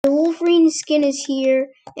Wolverine skin is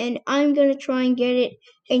here, and I'm gonna try and get it.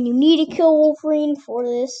 And you need to kill Wolverine for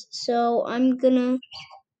this, so I'm gonna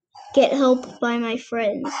get help by my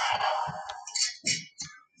friends.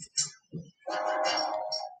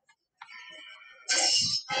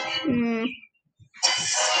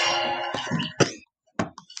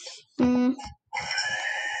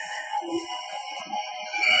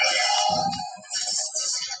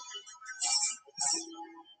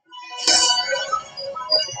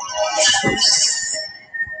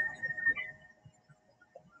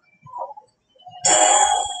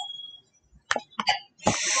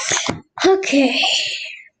 Okay.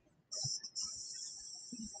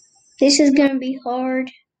 This is gonna be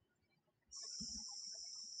hard.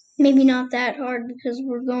 Maybe not that hard because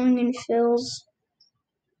we're going in fills.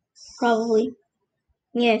 Probably.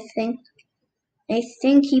 Yeah, I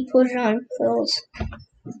think he put it on fills.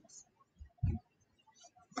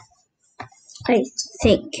 I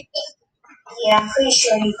think. Yeah, I'm pretty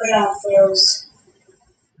sure he put it on fills.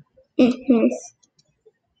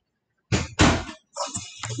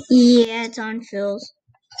 Yeah, it's on fills.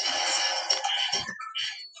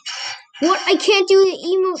 What? I can't do the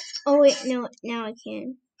emote. Oh wait, no, now I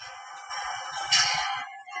can.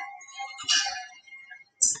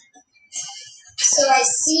 So I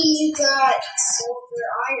see you got silver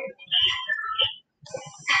iron.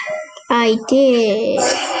 I did.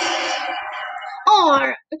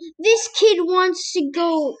 Oh, this kid wants to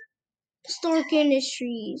go Stark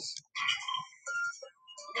Industries.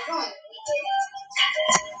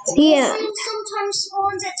 Yeah. Sometimes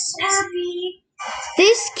spawns at Slurpee.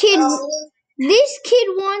 This kid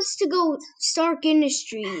wants to go Stark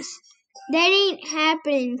Industries. That ain't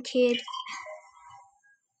happening, kid.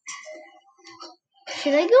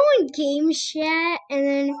 Should I go in game chat and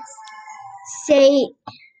then say,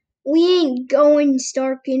 we ain't going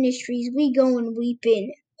Stark Industries, we going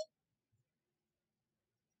Weepin'?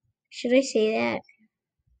 Should I say that?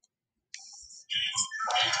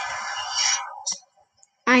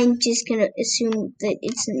 I'm just gonna assume that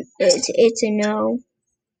it's a no.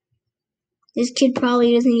 This kid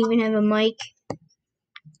probably doesn't even have a mic.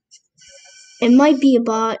 It might be a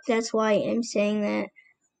bot, that's why I'm saying that.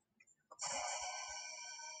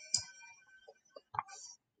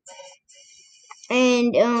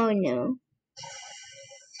 And oh no.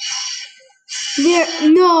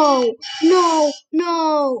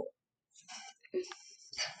 No.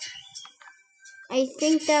 I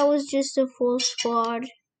think that was just a full squad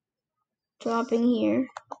dropping here.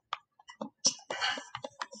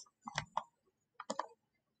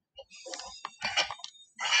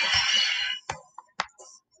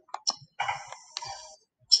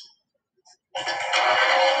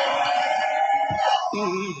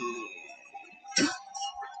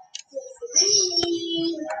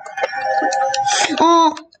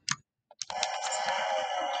 Oh.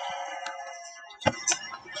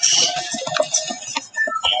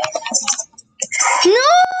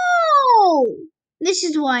 No! This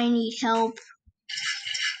is why I need help.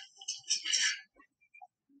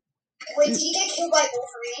 Wait, did you get killed by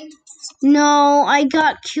Wolverine? No, I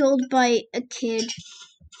got killed by a kid.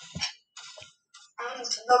 I'm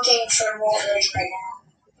looking for Wolverine right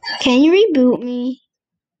now. Can you reboot me?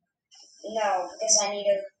 No, because I need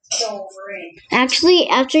to kill Wolverine. Actually,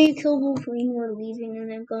 after you kill Wolverine, we're leaving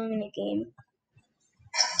and I'm going in a game.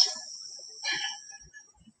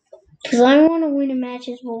 Because I want to win a match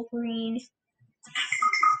as Wolverine.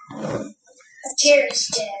 Jerry's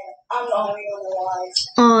dead. I'm the only one alive.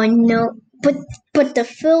 Oh no. But the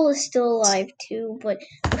Phil is still alive too. But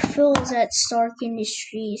the Phil is at Stark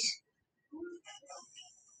Industries.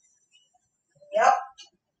 Yep.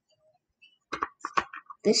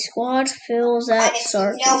 The squad Phil's at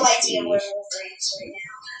Stark Industries. I have no idea where Wolverine is right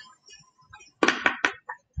now.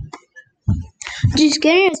 Just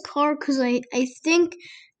get in a car because I think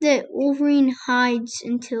that Wolverine hides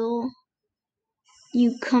until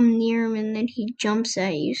you come near him and then he jumps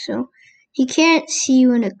at you. So he can't see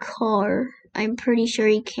you in a car. I'm pretty sure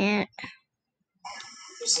he can't.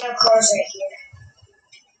 There's no cars right here.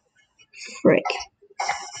 Frick.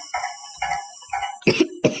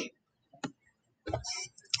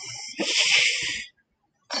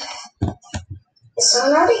 Is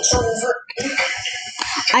someone already killed Wolverine?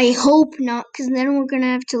 I hope not, because then we're gonna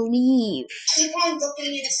have to leave. Keep on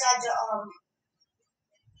looking inside the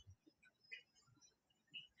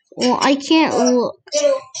Well, I can't look.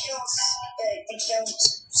 The kill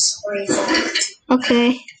spree thing.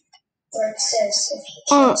 Okay. Where it says if he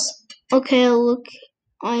kills. Okay, look.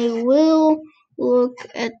 I will look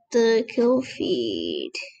at the kill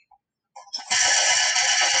feed.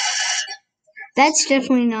 That's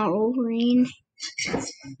definitely not Wolverine.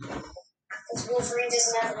 Because Wolverine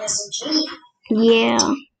doesn't have an SMG.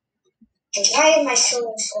 Yeah. And why am I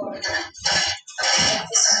so far?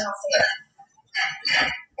 This is not fair.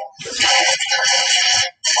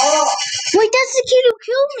 Oh! Wait, that's the kid who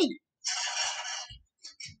killed me!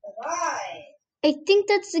 Why? I think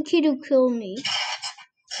that's the kid who killed me.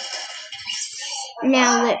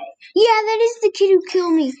 Now that... Yeah, that is the kid who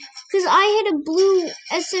killed me. Because I had a blue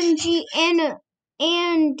SMG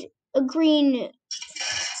and a green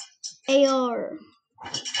AR.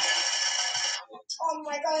 Oh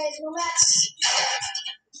my god, it's no mess.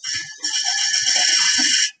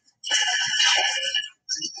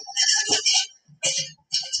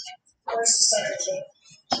 Where's the secretary?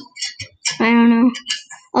 I don't know.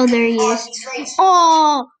 Oh, there he Oh, is. he's right.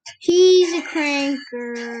 Oh, he's a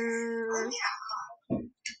cranker.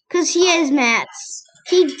 Because he has mats.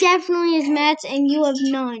 He definitely has mats and you have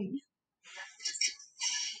none.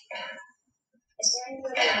 Is there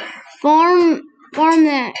anybody? Farm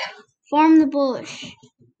that. Farm the bush.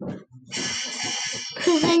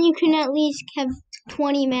 Because then you can at least have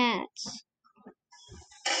 20 mats.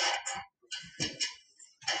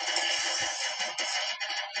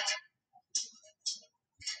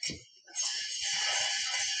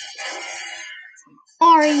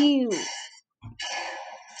 Are you?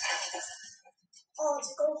 Oh,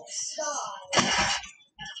 it's a golden star.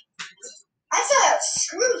 I thought I was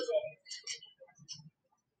screwed there.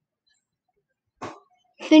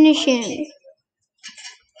 Finish him.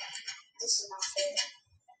 This is not fair.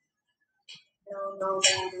 No.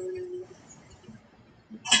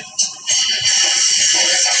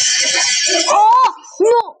 Oh,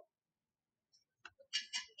 no!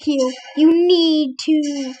 Heal. You need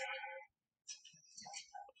to...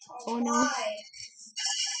 Oh, no. Why?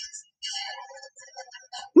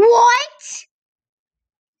 What?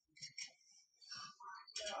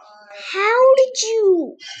 How did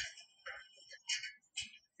you...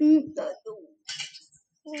 I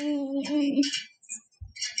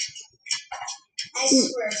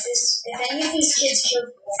swear, if any of these kids killed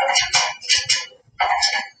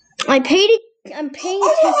I'm paying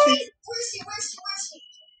attention. Where's he?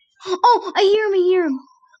 Oh, I hear him.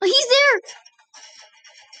 Oh, he's there.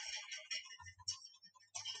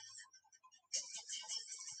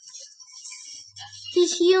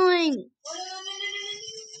 He's healing.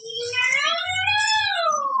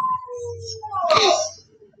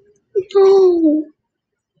 No.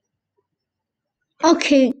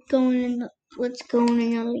 Okay, let's go in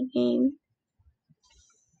another game.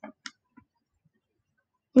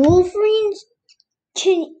 Why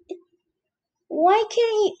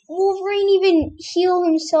can't Wolverine even heal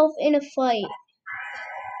himself in a fight?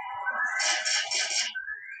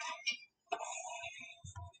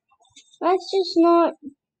 That's just not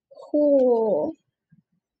cool.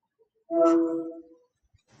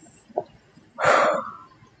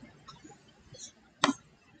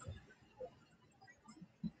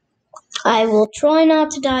 I will try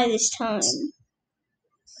not to die this time.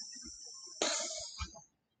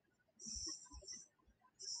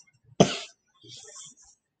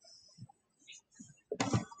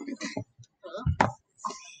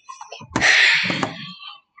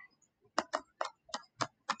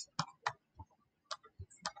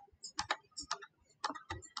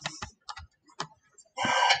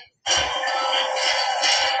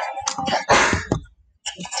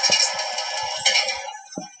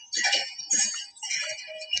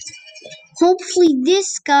 Hopefully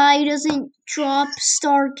this guy doesn't drop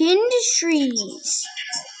Stark Industries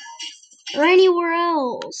or anywhere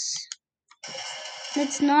else.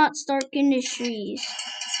 That's not Stark Industries.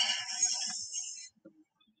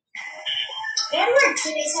 Remember,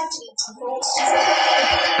 teammates have to be teammates.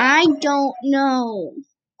 I don't know.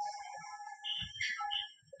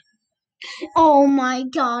 Oh my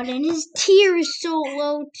god, and his tier is so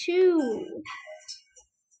low too.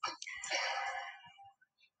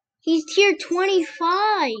 He's tier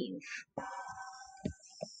 25.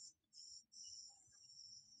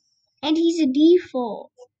 And he's a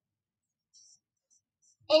default.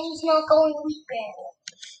 And he's not going weekend.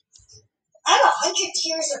 I'm 100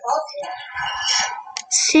 tiers above him.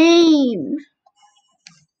 Same.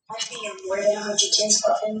 I'd be more than 100 tiers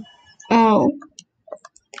above him. Oh.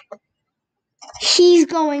 He's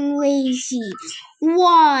going lazy.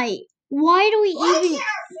 Why? Why do we even... Can't our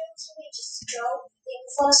teammate just go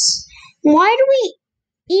with us? Why do we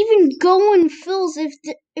even go in fills if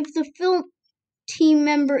the fill team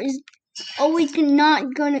member is always not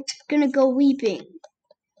gonna go weeping?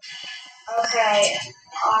 Okay,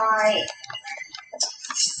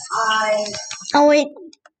 Oh wait,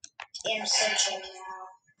 am searching now.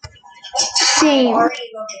 same. I'm already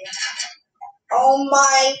looking. Oh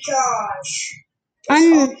my gosh.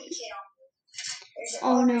 I'm.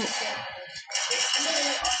 Oh no.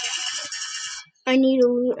 I need a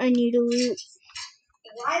loot. I need a loot.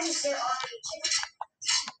 Why is there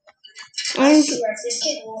I swear, if this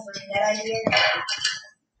kid Wolverine that I hear,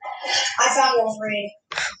 I found Wolverine.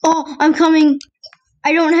 Oh, I'm coming.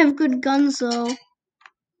 I don't have good guns though.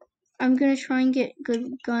 I'm gonna try and get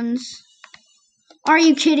good guns. Are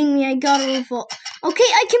you kidding me? I got a revolt. Okay,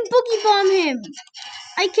 I can boogie bomb him.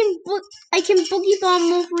 I can boogie bomb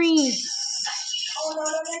Wolverine. Oh no.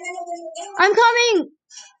 I'm coming.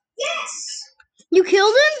 Yes. You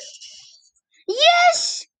killed him?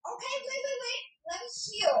 Yes. Okay, wait. Let me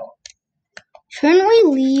heal. Shouldn't we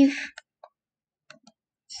leave?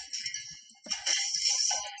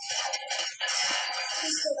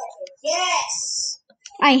 Yes.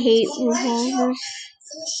 I hate revolvers.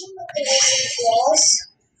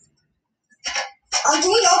 I'm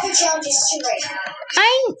doing open challenges too right now.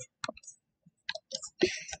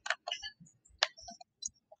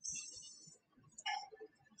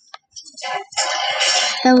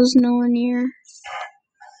 That was nowhere near.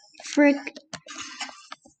 Frick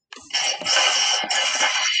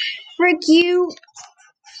you.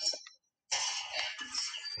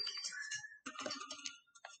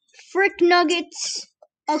 Frick nuggets.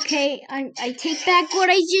 Okay, I take back what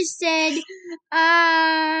I just said.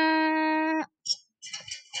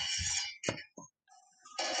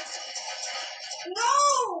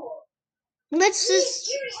 No. Let's Please, just.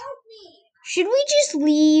 Gary, help me. Should we just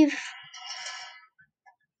leave?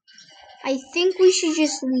 I think we should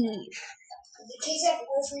just leave. The kids have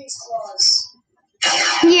Wolverine's claws.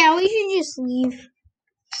 Yeah, we should just leave.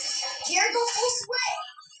 Gary, go full sway.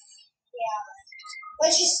 Yeah.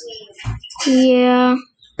 Let's just leave. Yeah.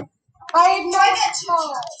 I had no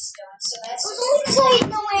time. So that's only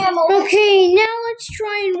no ammo. Okay, now let's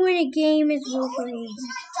try and win a game as Wolverine.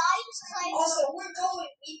 Also,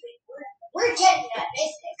 we're getting that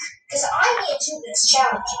mythic because I need to do this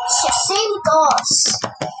challenge. Yeah, same with us.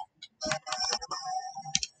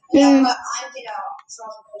 Yeah, but I'm gonna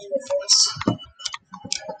probably do this.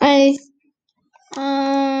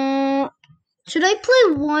 Should I play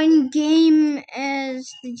one game as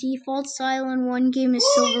the default style and one game as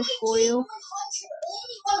silver foil?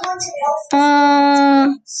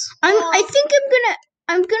 I think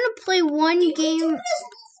I'm gonna play one game.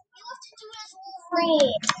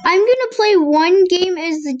 I'm gonna play one game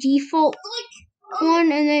as the default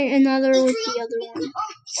one and then another with the other one.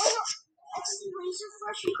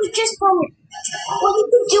 You could just what you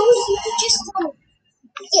could do is you could just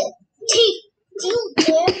deal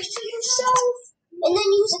damage to yourself and then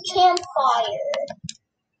use a campfire.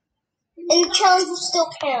 And the challenge will still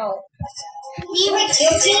count.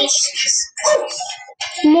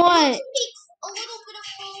 What? A little bit of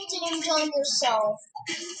fall damage on yourself.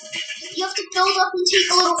 You have to build up and take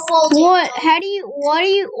a little fall damage. What? How do you?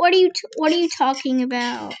 What are you talking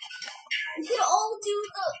about? You could all do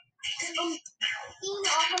the being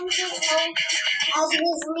 100 health as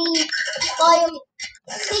Wolverine by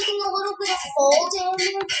taking a little bit of fall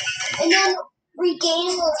damage and then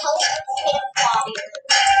regaining your health with campfire.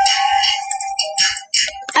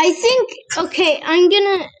 I think I'm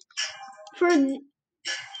gonna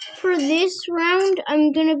for this round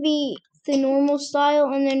I'm gonna be the normal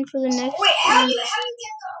style, and then for the next how do you get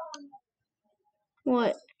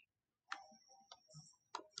what?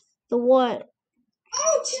 The what?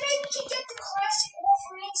 Oh, today we can get the classic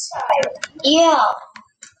Wolverine style. Yeah.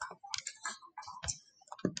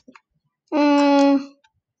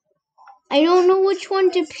 I don't know which one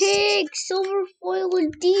to pick. Silver foil or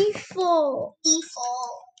default?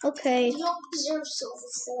 Default. Okay. You don't deserve silver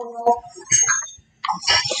foil.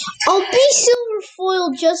 I'll be silver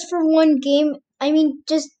foil just for one game. I mean,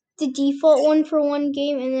 just the default one for one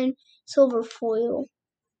game, and then silver foil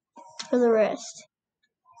for the rest.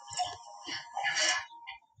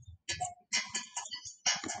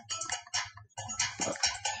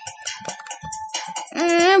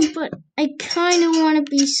 But I kind of want to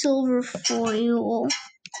be silver foil.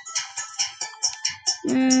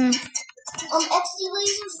 XD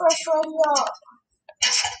laser fresh right up.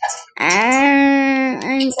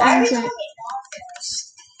 I'm gonna.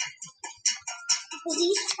 Because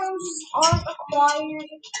these challenges aren't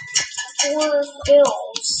required for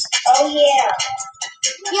bills. Oh yeah.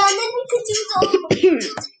 Yeah, and then we could do the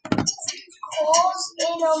claws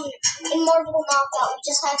in Marvel Knockout. We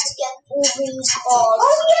just have to get Wolverine's claws.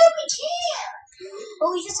 Oh yeah, we can. But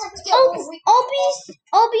we just have to get Wolverine.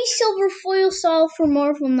 I'll be silver foil style for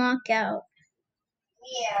Marvel Knockout.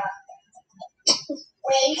 Yeah.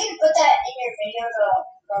 Wait, you can put that in your video though.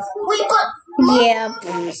 Wait, but Yeah.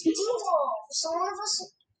 it's duo. So one of us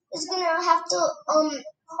is gonna have to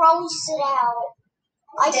probably sit out.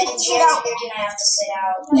 I can sit out. You're gonna have to sit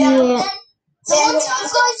out. Yeah. So what you guys do? What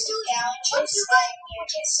you guys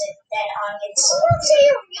can sit. Then I'm gonna sit. Don't say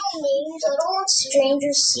your real names. I don't want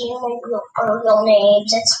strangers seeing our real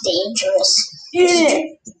names. That's dangerous. Yeah.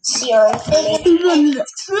 See our information.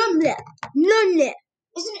 None.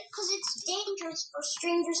 Isn't it? Because it's dangerous for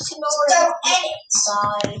strangers to know our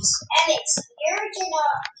size. Edit. You're gonna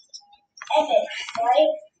edit,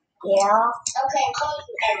 right? Yeah. Okay, I'm calling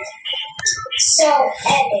you edit. So,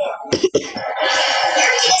 edit.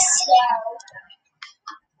 You're gonna sit out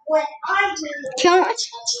when I do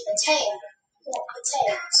touching the tail. Yeah,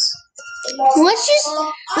 potatoes.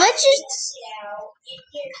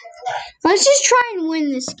 Let's just try and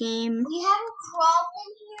win this game. We have a problem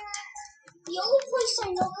here. The only place I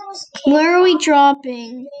know there was Where are we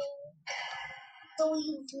dropping? So we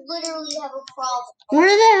literally have a problem. Where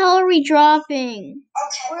the hell are we dropping?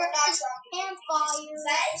 Okay, we're not dropping campfire.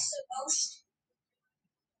 That is the most.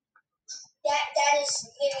 That is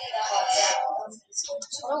literally the hot zone of these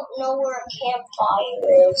games. I don't know where a campfire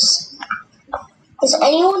is. Does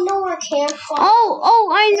anyone know where a campfire? Oh,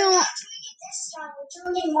 I know. We're not doing it this time. We're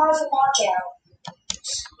doing it Marvel Knockout.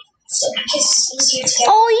 So because it's easier to get.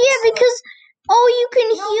 Oh yeah, because you can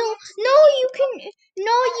heal. You can.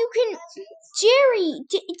 Jerry,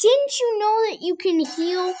 didn't you know that you can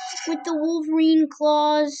heal with the Wolverine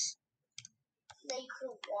claws? They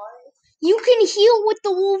could what? You can heal with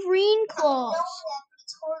the Wolverine I claws. know that, but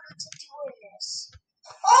it's harder to do in this.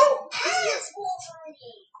 Oh, here's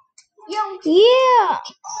Wolverine. Yeah.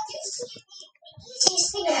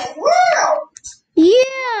 Easiest thing in the world.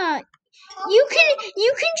 Yeah. You can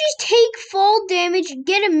just take fall damage,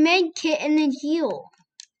 get a med kit, and then heal.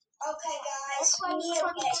 Okay, guys, we need a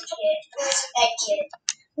med kit. Where's a med kit?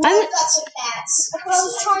 I've got some bats. That's what I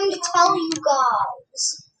was trying to tell you guys.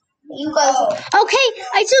 Okay,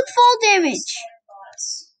 I took fall damage.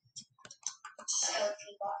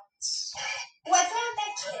 Oh, I found a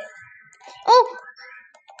med kit. Oh.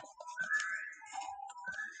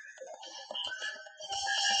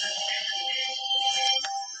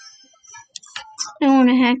 I want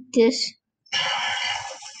to hack this.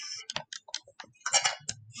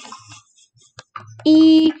 I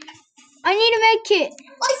need a med kit. I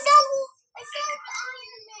found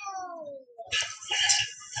Iron Man.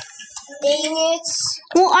 Dang it.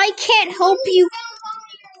 Well, I can't help you.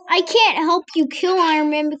 I can't help you kill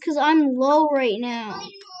Iron Man because I'm low right now.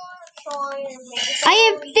 I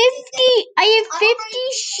have 50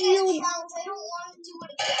 shield.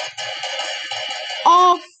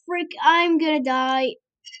 Oh, frick, I'm gonna die.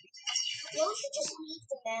 You should just leave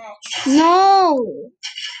the match. No.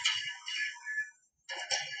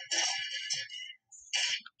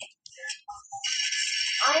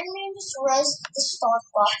 Iron Man just rezzed the start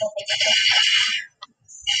button.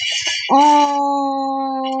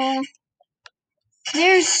 Oh.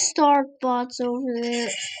 There's Stark bots over there. No, you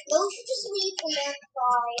should just leave the match,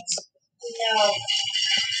 guys. No.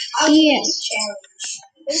 Yeah.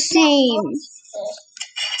 Same.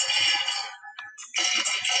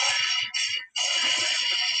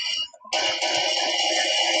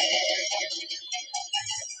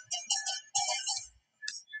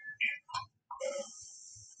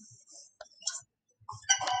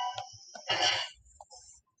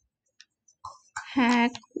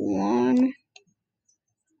 Hack one.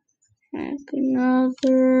 Hack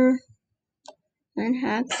another. And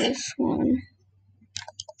hack this one.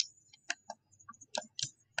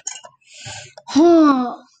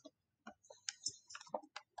 Huh.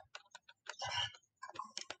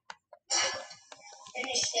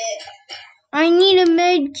 Finished it. I need a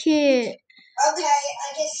med kit. Okay,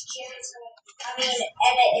 I guess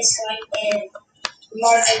Emmett is going in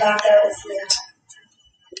Marvel Knockout with you.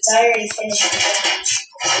 So I already finished the match.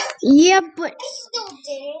 Yeah, but I still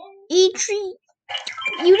didn't. Atri,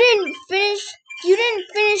 you didn't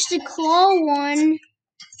finish the claw one.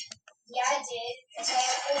 Yeah, I did. Because I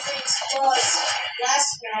had Wolverine's claws last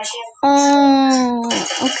match. Oh,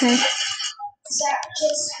 okay.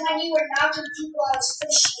 Because when you were knocking people, I was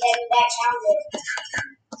pushing them, and that counted.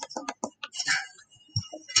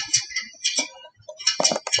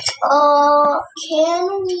 Can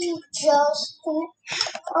we just...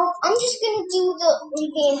 I'm just gonna do the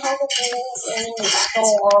regain health and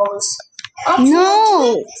stars.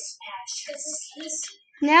 No. This match, because it's easy.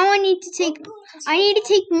 Now I need to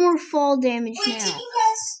take more fall damage Wait, now. did you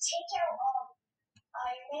guys take out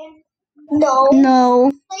Iron Man? No.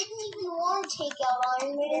 I didn't even want to take out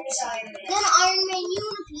Iron Man. Then Iron Man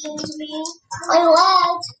unibeamed me. I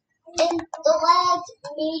lagged. And the lag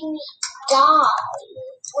made me die.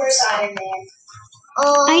 Where's Iron Man?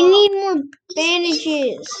 I need more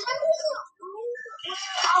bandages.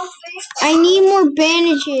 I need more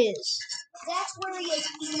bandages. That's where he is.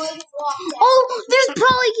 He might have walked out. Oh, there's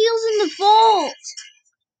probably heals in the vault.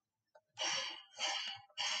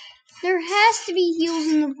 There has to be heals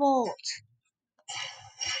in the vault.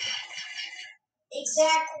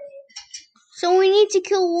 Exactly. So we need to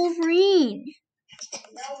kill Wolverine.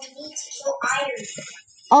 No, we need to kill Iron Man.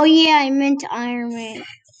 Oh yeah, I meant Iron Man.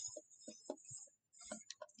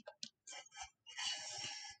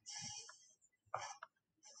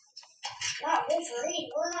 Not Wolverine.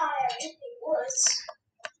 We're not at Ripping Woods.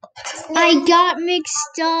 I got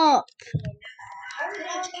mixed up.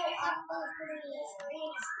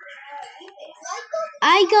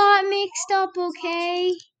 I got mixed up,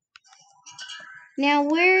 okay? Now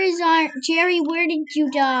where is Jerry, where did you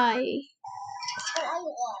die? Oh, I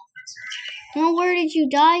lost. Well, where did you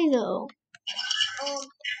die though? Remember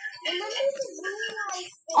the room I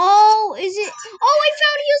fixed? Oh, is it? Oh, I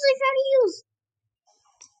found heals.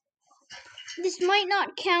 This might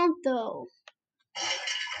not count though.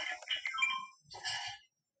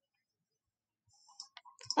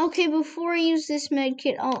 Okay, before I use this med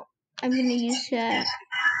kit, I'm gonna use that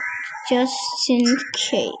just in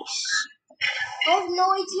case. I have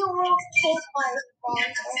no idea where else campfire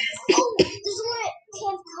spawns. Oh, there's one at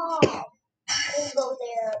Camp Tom. We'll go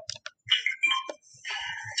there.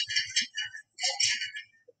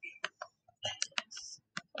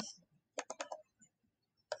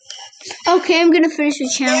 Okay, I'm gonna finish the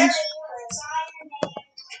challenge.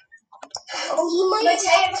 Oh, he might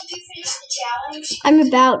have. Did you finish the challenge? I'm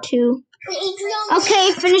about to. Adrian,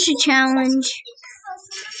 Okay, finish the challenge.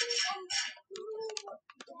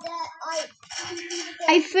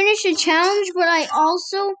 I finished the challenge, but I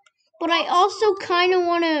also kind of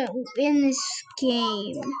want to win this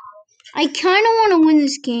game. I kind of want to win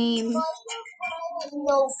this game. No.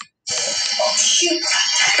 Oh, shoot.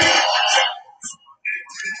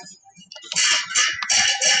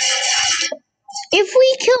 If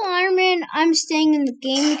we kill Iron Man, I'm staying in the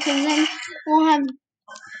game because then we'll have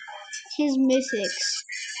his mythics.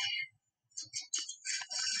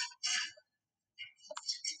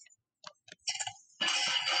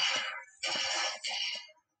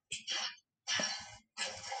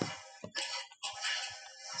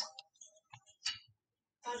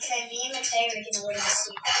 Okay, me and Mateo can win this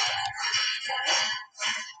game.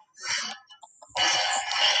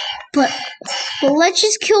 But let's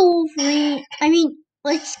just kill Wolverine.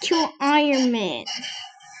 Let's kill Iron Man.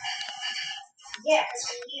 Yeah, because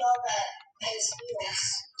we need all those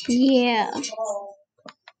heals. Yeah. Oh.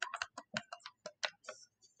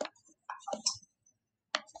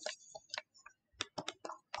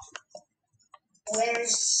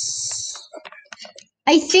 Where's...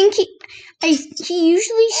 I think he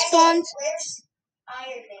usually spawns. Where's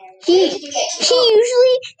Iron Man? He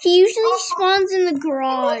usually spawns in the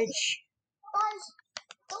garage.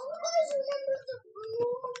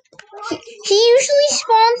 He usually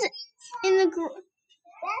spawns in the garage.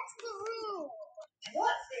 That's the room.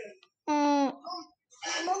 What room?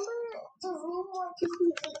 Remember the room where you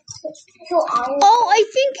can kill Iron Man? Oh,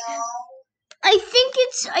 I think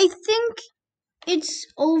it's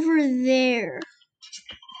over there.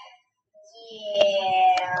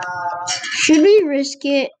 Yeah. Should we risk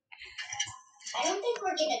it? I don't think we're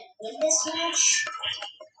gonna win this match.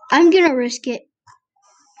 I'm gonna risk it.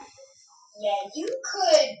 Yeah, you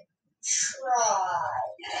could try.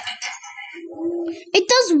 It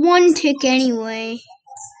does one tick anyway.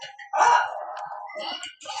 Oh.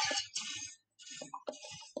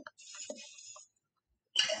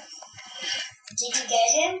 Did you get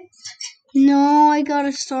him? No, I got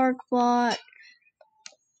a Stark bot.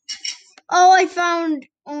 Oh, I found.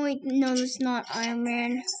 Oh wait, no, that's not Iron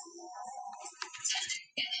Man.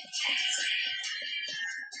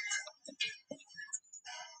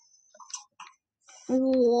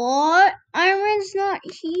 What? Iron Man's not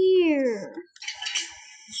here.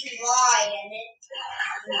 You lied, and it.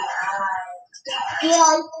 Yeah,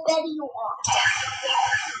 I bet you are.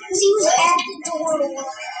 Because he was at the door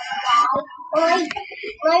when I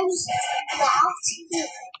was left,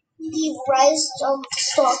 he rezzed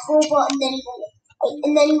Stark Robot, and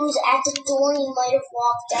then he was at the door, and he might have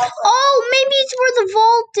walked out. Oh, maybe it's where the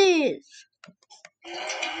vault is.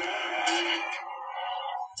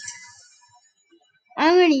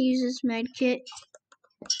 I'm gonna use this med kit.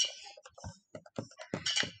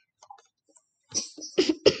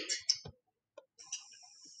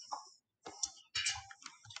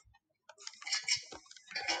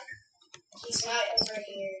 He's not over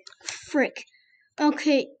here. Frick.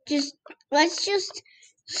 Okay, let's just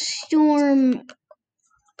storm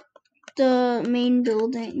the main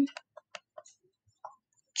building.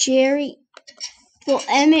 Jerry, well,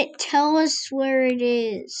 Emmett, tell us where it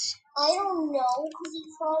is. I don't know, because he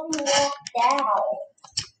probably walked out.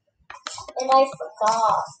 And I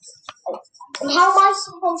forgot. And how am I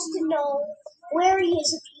supposed to know where he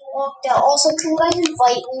is if he walked out? Also, can you guys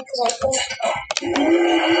invite me, because I don't know.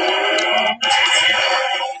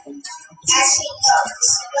 Actually,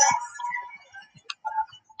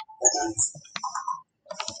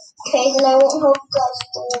 okay, then I won't help you guys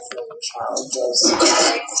with the challenges. I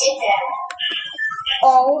did that.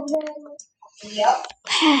 All of them? Yep.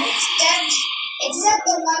 Except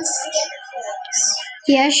the ones to get the clothes.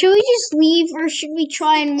 Yeah, should we just leave or should we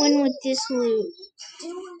try and win with this loot?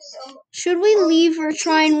 Should we leave or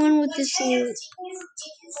try and win with this loot? Did you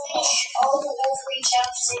finish all the Wolverine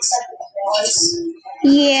challenges except the claws?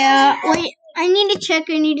 Yeah, wait, I need to check.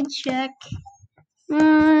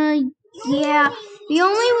 Yeah. The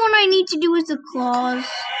only one I need to do is the claws.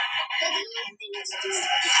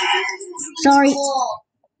 Sorry.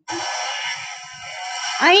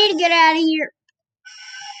 I need to get out of here.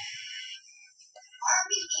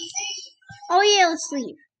 Oh yeah, let's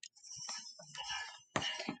leave.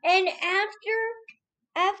 And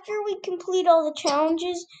after we complete all the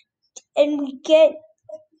challenges and we get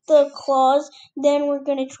the claws, then we're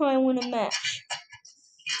gonna try and win a match.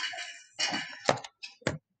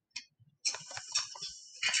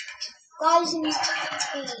 Guys, in team.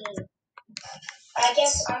 I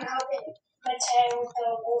guess I'm helping Mateo with the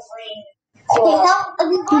Wolverine.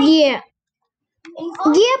 Yeah.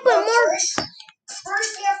 Yeah, but more.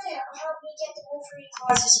 First, you have to help me get the Wolverine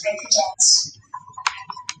claws as protects.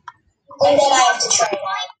 And then I have to try it.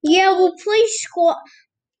 Yeah, we'll play squad.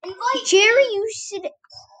 Jerry, you sit.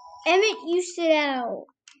 Emmett, you sit out.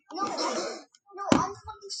 No, I'm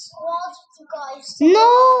playing squads with you guys.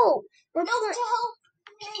 No! To help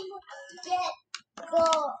him get the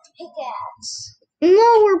pickaxe. No,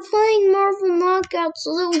 we're playing Marvel Knockout so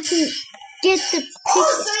that we can get the pickaxe.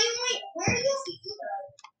 Oh, so you where do you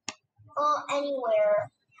go? Anywhere.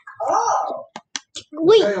 Oh.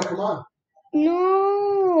 Wait. Hey, come on.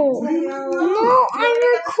 No, I'm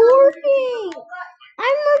recording.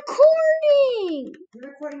 You're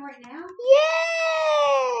recording right now?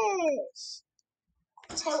 Yes.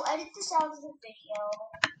 So edit this out of the video.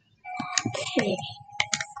 Okay.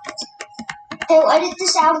 So edit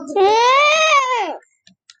this out of the video. Yeah.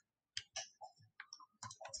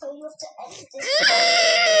 So you have to edit this out.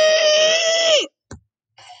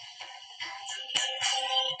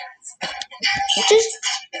 Just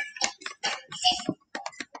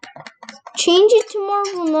change it to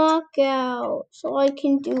Marvel Knockout so I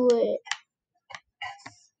can do it.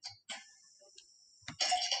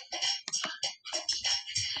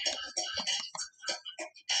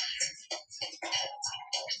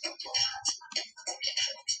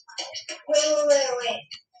 Wait.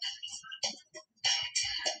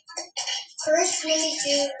 First, we need to do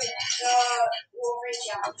the Wolverine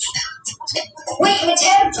challenge. Wait,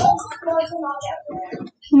 Mateo, don't put Marvel Knockout there.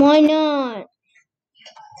 Why not?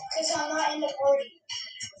 Because I'm not in the party.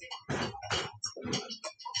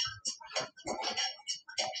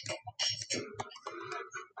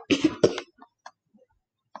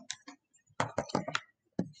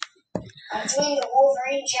 I'm doing the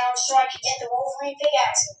Wolverine challenge so I can get the Wolverine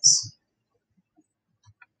pickaxes.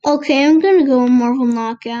 Okay, I'm gonna go with Marvel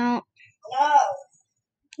Knockout. No.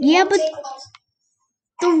 Yeah, but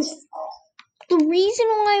the reason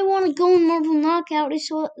why I want to go in Marvel Knockout is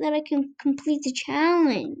so that I can complete the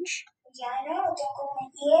challenge. Yeah, I know. Don't go in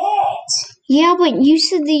yet. Yeah, but you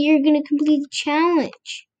said that you're gonna complete the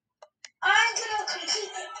challenge. I'm gonna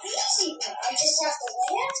complete the easy one. I just have to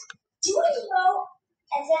land, do an emote,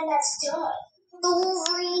 and then that's done. The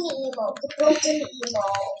Wolverine emote, the built-in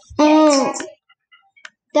emote. Oh, Exactly.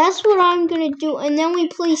 that's what I'm gonna do, and then we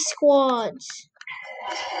play squads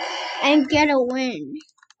and get a win.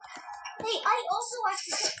 Hey, I also have to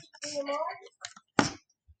get the emote.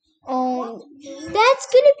 Oh, that's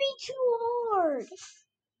gonna be too hard.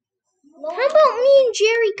 No, How about me and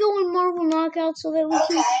Jerry go in Marvel Knockout so that we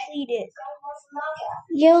can complete it?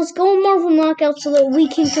 Yeah, let's go in Marvel Knockout so that we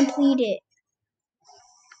can complete it.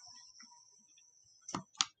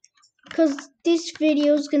 Because this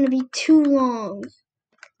video is going to be too long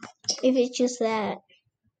if it's just that.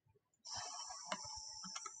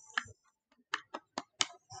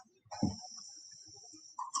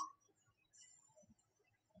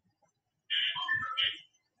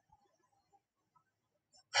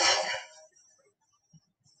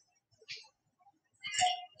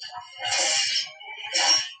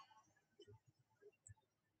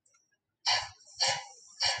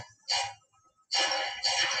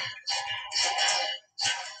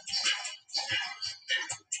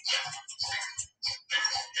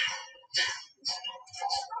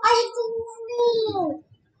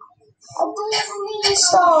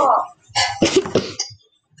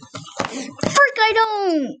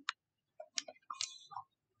 don't.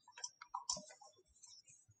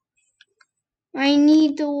 I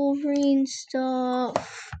need the Wolverine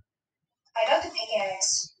stuff. I got the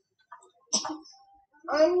pickaxe.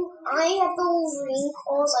 I have the Wolverine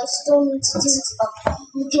claws. I still need to do stuff.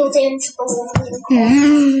 You can damage the Wolverine claws.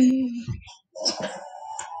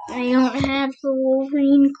 I don't have the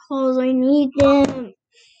Wolverine claws. I need them.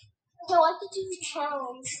 So I could do the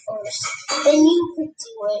challenge first. Then you could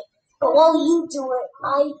do it. But while you do it,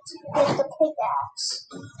 I get the pickaxe.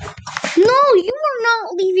 No, you are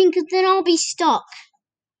not leaving because then I'll be stuck.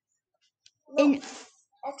 No. And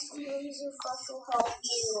XP laser flash will help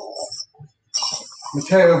you.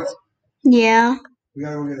 Mateo, yeah. we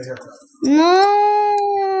gotta go get a haircut. No.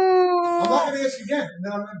 I'm not gonna ask you again. And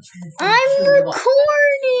then I'm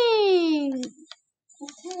recording.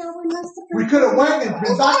 We could have went and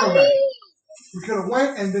been back already. We could have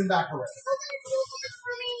went and been back already.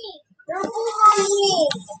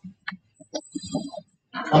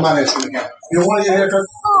 I'm not asking again. You don't want to get a haircut?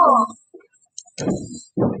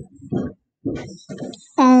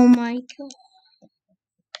 Oh my god.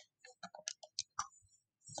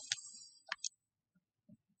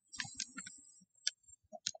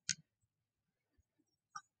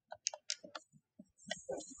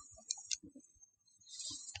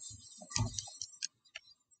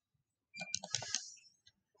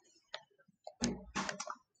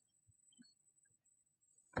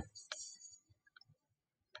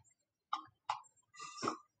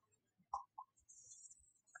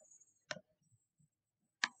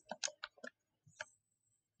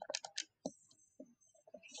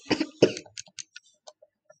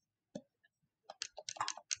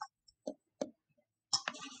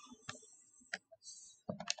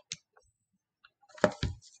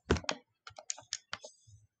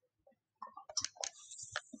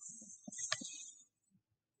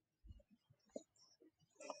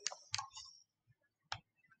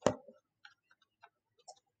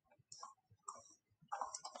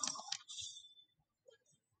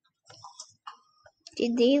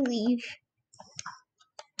 Did they leave?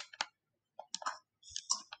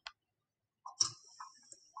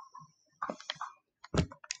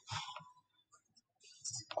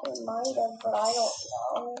 They might have, but I don't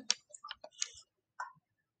know.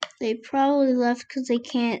 They probably left because they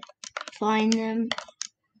can't find them.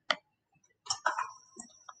 I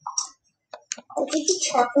think the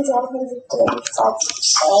check was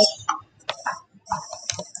 135%.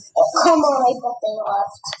 Oh, come on, I bet they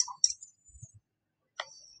left.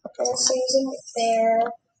 This isn't fair.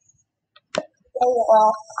 They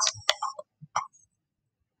left.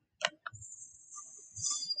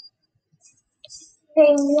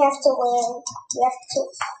 Hey, we have to win.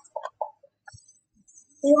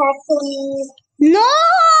 You have to leave. No!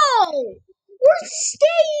 We're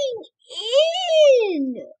staying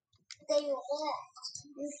in! They left.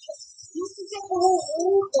 You can get the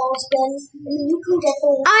whole balls, Ben. And you can get the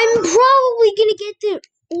I'm probably gonna get the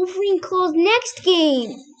Wolverine claws next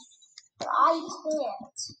game. But I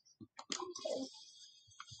can't. Okay.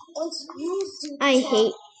 Once you do I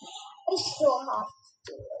hate I still have to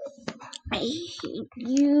do it. I hate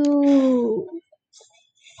you.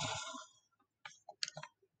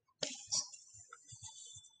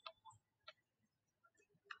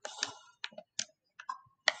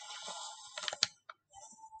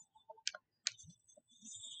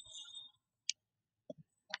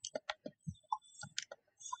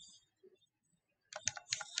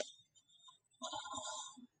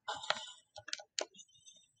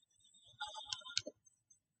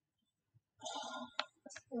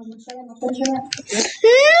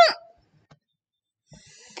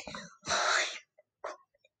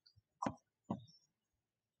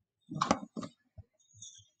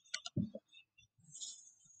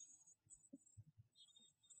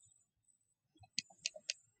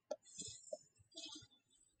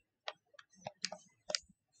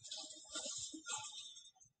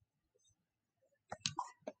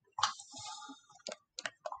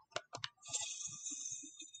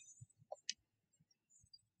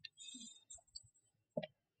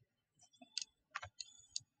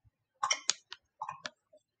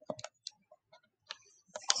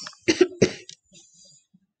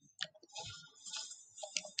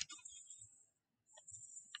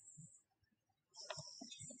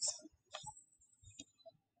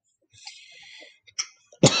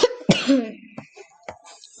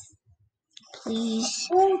 Please.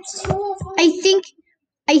 I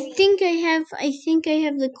think I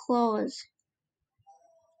have the claws.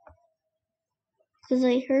 Because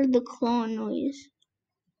I heard the claw noise.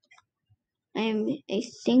 I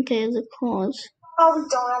think I have the claws. Oh, we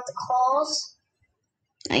don't have the claws.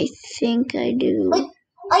 I think I do. Wait,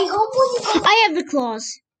 I hope when you go. I have the claws.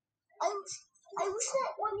 I wish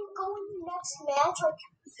that when you go in the next match, like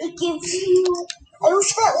it gives you. I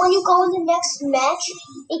wish that when you go in the next match,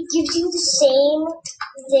 it gives you the same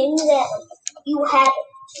thing that you had.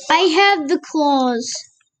 I have the claws.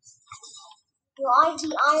 I have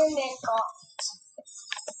the Iron Man got.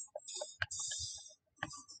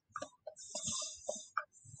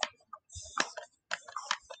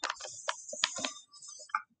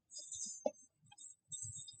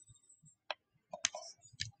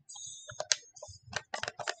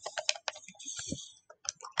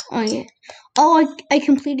 Oh yeah. Oh, I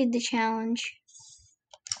completed the challenge.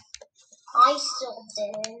 I still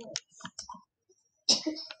didn't.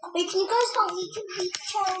 Wait, can you guys help me complete the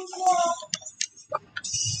challenge now?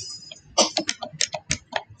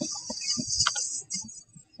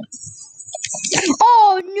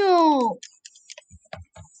 Oh no!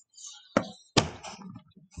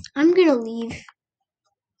 I'm gonna leave.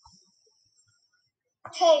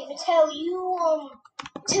 Okay, Mattel,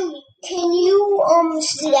 can you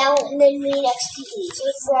sit out and then me next to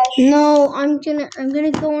you? No, I'm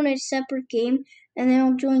gonna go on a separate game and then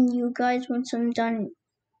I'll join you guys once I'm done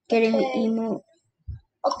getting the emote.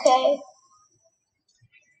 Okay.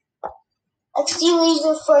 XD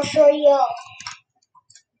laser for sure, yo.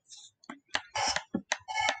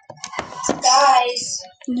 Guys.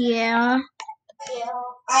 Yeah. Yeah,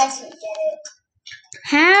 I didn't get it.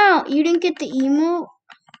 How? You didn't get the emote?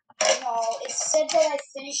 No, it said that I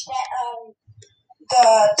finished that the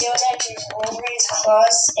Deus Ex's Wolverine's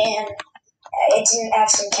Claws and it didn't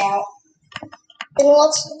actually count. Then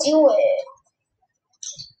let's do it.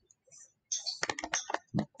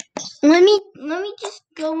 Let me just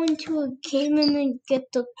go into a game and then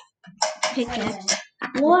get the pickaxe.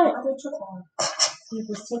 What?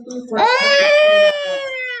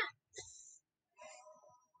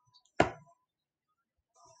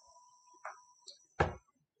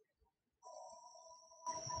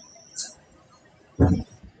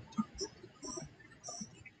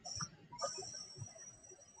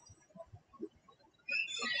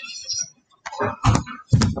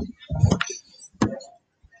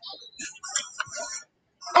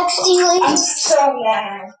 XD, I'm so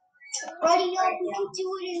mad. Ready up, we can do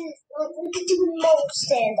it in mode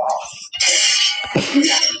standoff.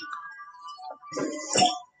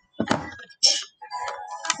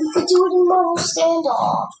 We could do it in mode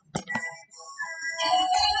standoff.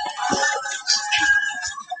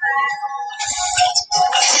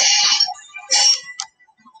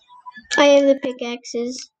 I have the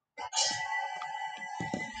pickaxes.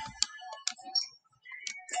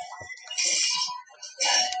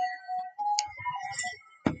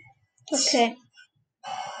 Okay.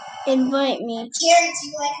 Invite me. Jared, do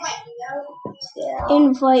you like my emote? Yeah.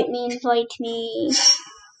 Invite me. Invite me.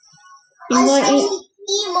 I need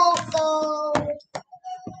emote though.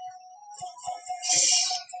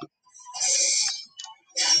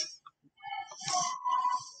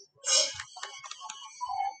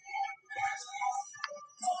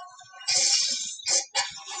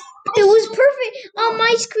 It was perfect. On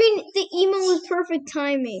my screen, the email was perfect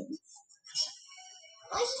timing.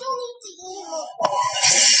 I still need the emote.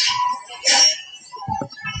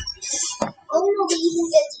 I don't know if you can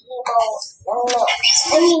get the emote.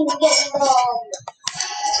 I mean, get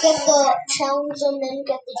the challenge and then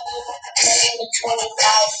get the emote and then the 25.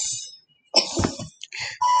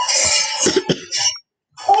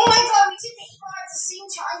 Oh my god, we did the emote at the same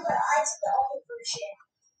time, but I did the other version.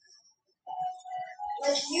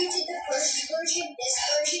 Like you did the first version, this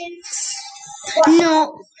version. No,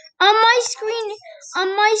 on my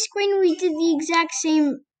screen, we did the exact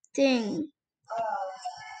same thing.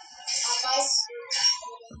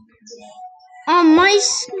 On my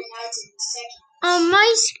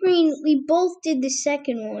screen, we both did the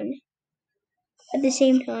second one at the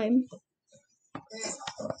same time.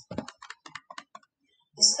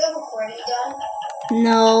 Is the recording done?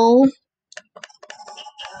 No.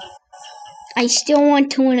 I still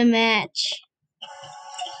want to win a match.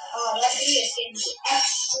 Oh, that video is going to be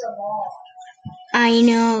extra long. I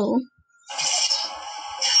know.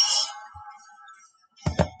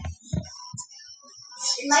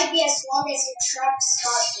 It might be as long as your truck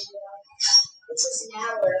start video, which is an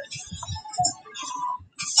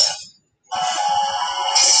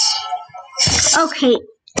hour. Okay,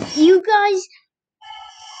 you guys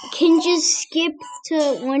can just skip to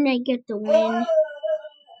when I get the win.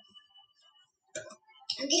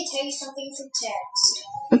 I'm going to tell you something from text.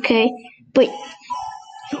 Okay, but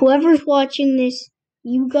whoever's watching this,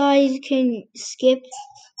 you guys can skip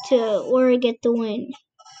to where I get the win.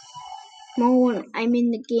 I'm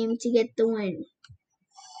in the game to get the win.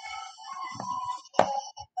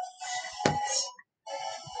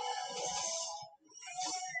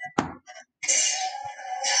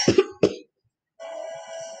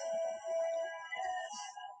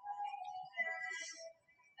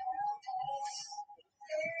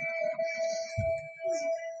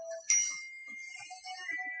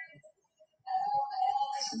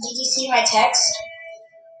 Did you see my text?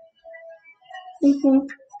 Mm-hmm.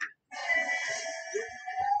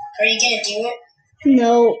 Are you gonna do it?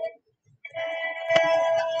 No.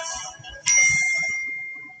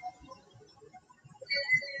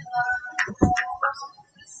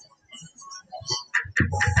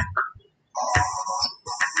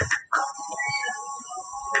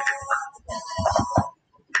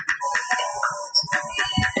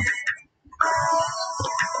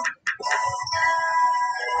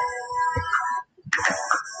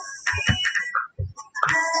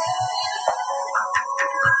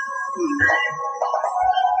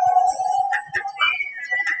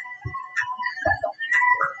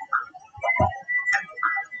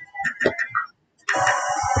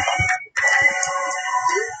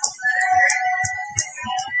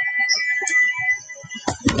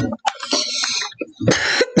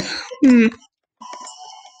 Hmm.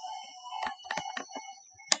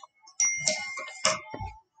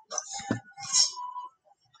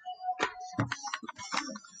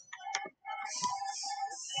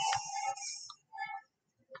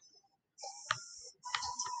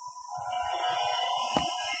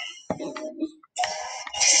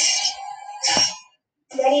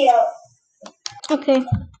 Ready up. Okay.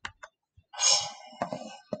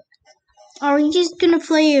 Are we just gonna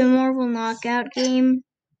play a Marvel Knockout game?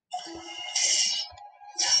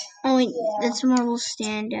 Oh wait, Yeah. that's Marvel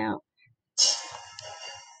Standout.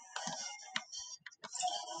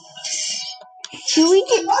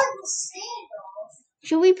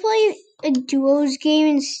 Should we play a duos game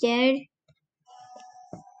instead?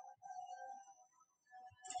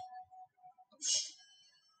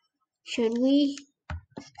 Should we?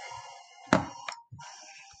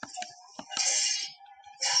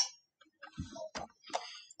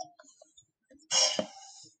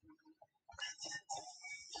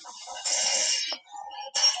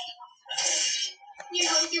 You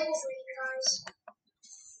know, the Wolverine guys.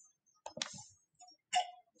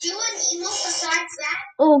 Do an emote besides that?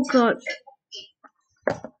 Oh god.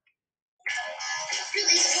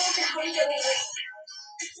 Really supposed to hurry up.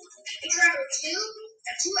 It's around two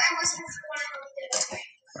hours before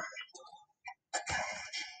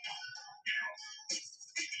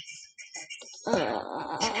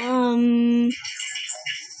Um.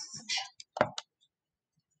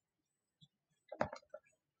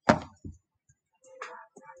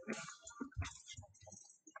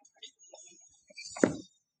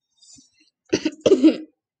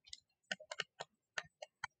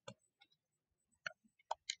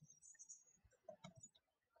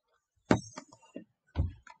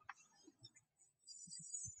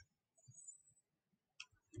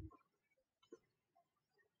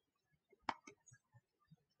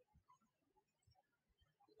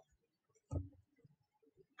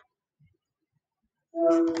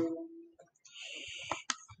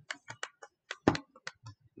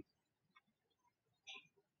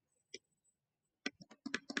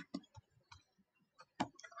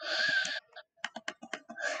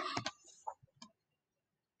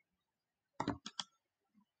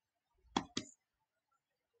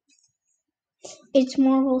 It's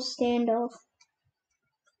Marvel Standoff.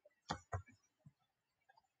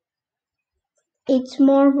 It's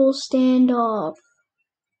Marvel Standoff.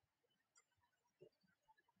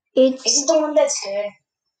 Is it the one that's good?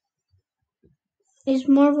 Is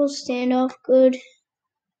Marvel Standoff good?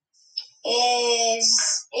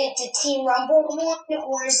 Is it the Team Rumble one,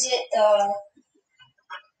 or is it the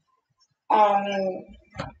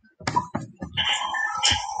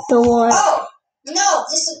The what? Oh no!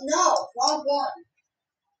 Wrong one.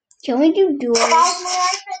 Can we do duos? Guys, my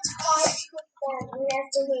iPad's quiet. We have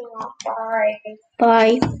to hang up.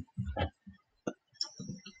 Bye.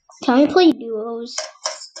 Can we play duos?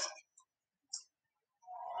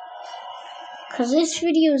 Cause this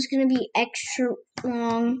video is gonna be extra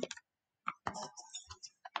long.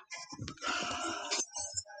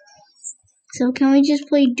 So can we just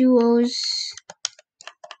play duos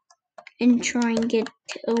and try and get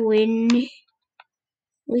a win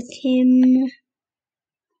with him?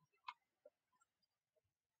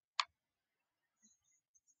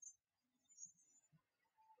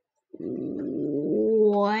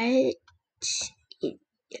 What?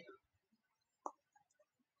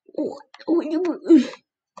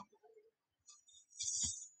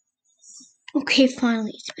 Okay,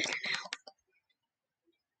 finally it's better now.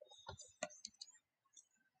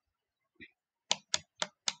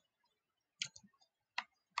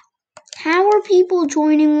 How are people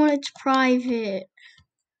joining when it's private?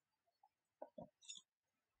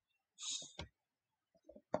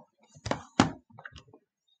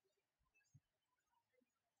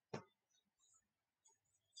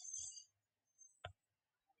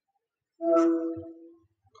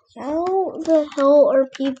 the hell are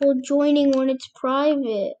people joining when it's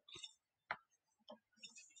private?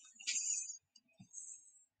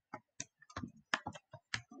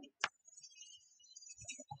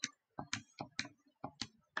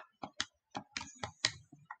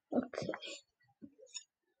 Okay.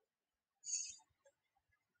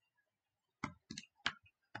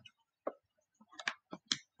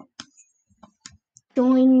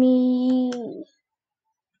 Join me.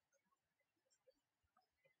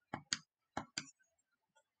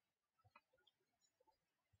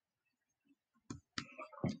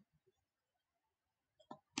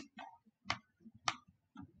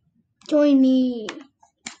 Join me.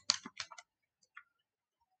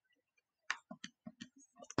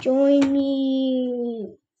 Join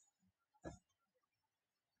me.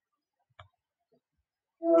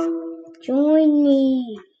 Join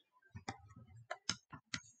me.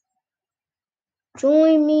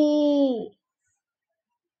 Join me.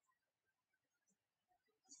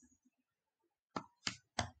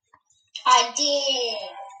 I did.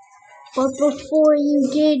 But before you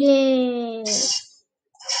didn't.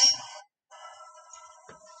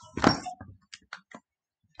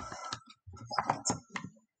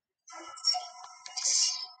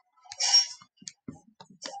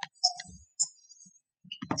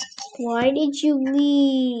 Why did you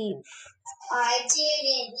leave? I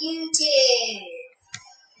didn't. You did.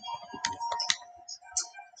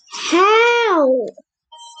 How?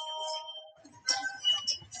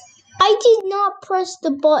 I did not press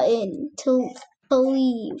the button to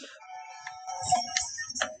leave.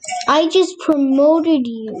 I just promoted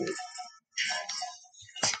you.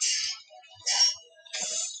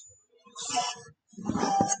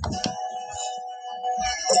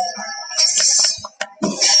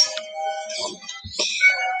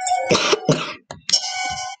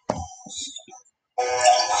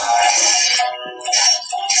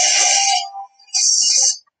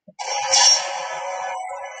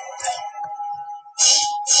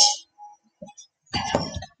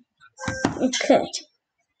 Okay.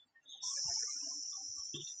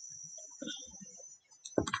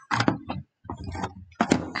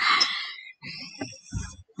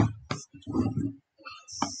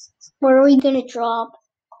 Where are we gonna drop?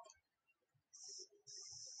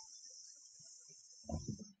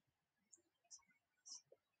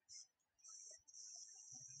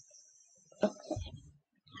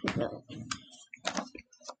 No.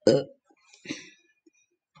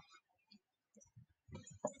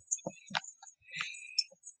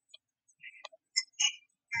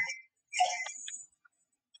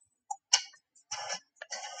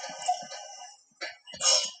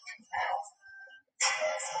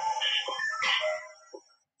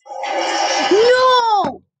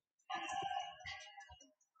 No!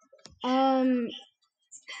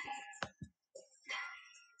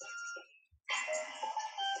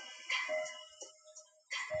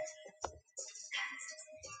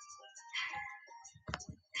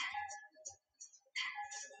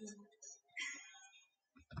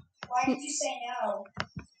 Why did you say no?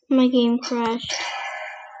 My game crashed.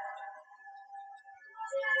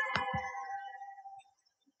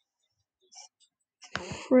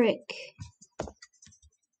 Frick.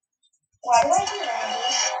 Why do I hear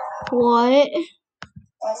Randy? What?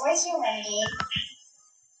 Why do I hear Randy?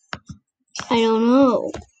 I don't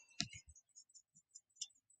know.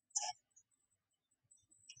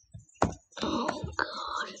 Oh,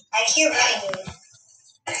 God. I hear Randy.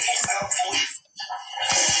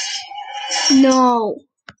 No.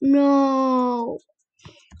 No.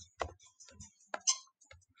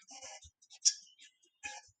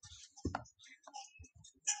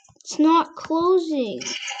 It's not closing.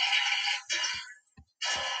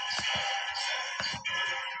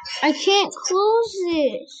 I can't close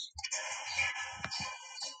this.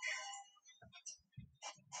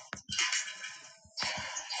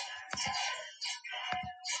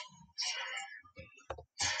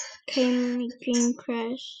 Okay, my game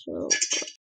crashed, so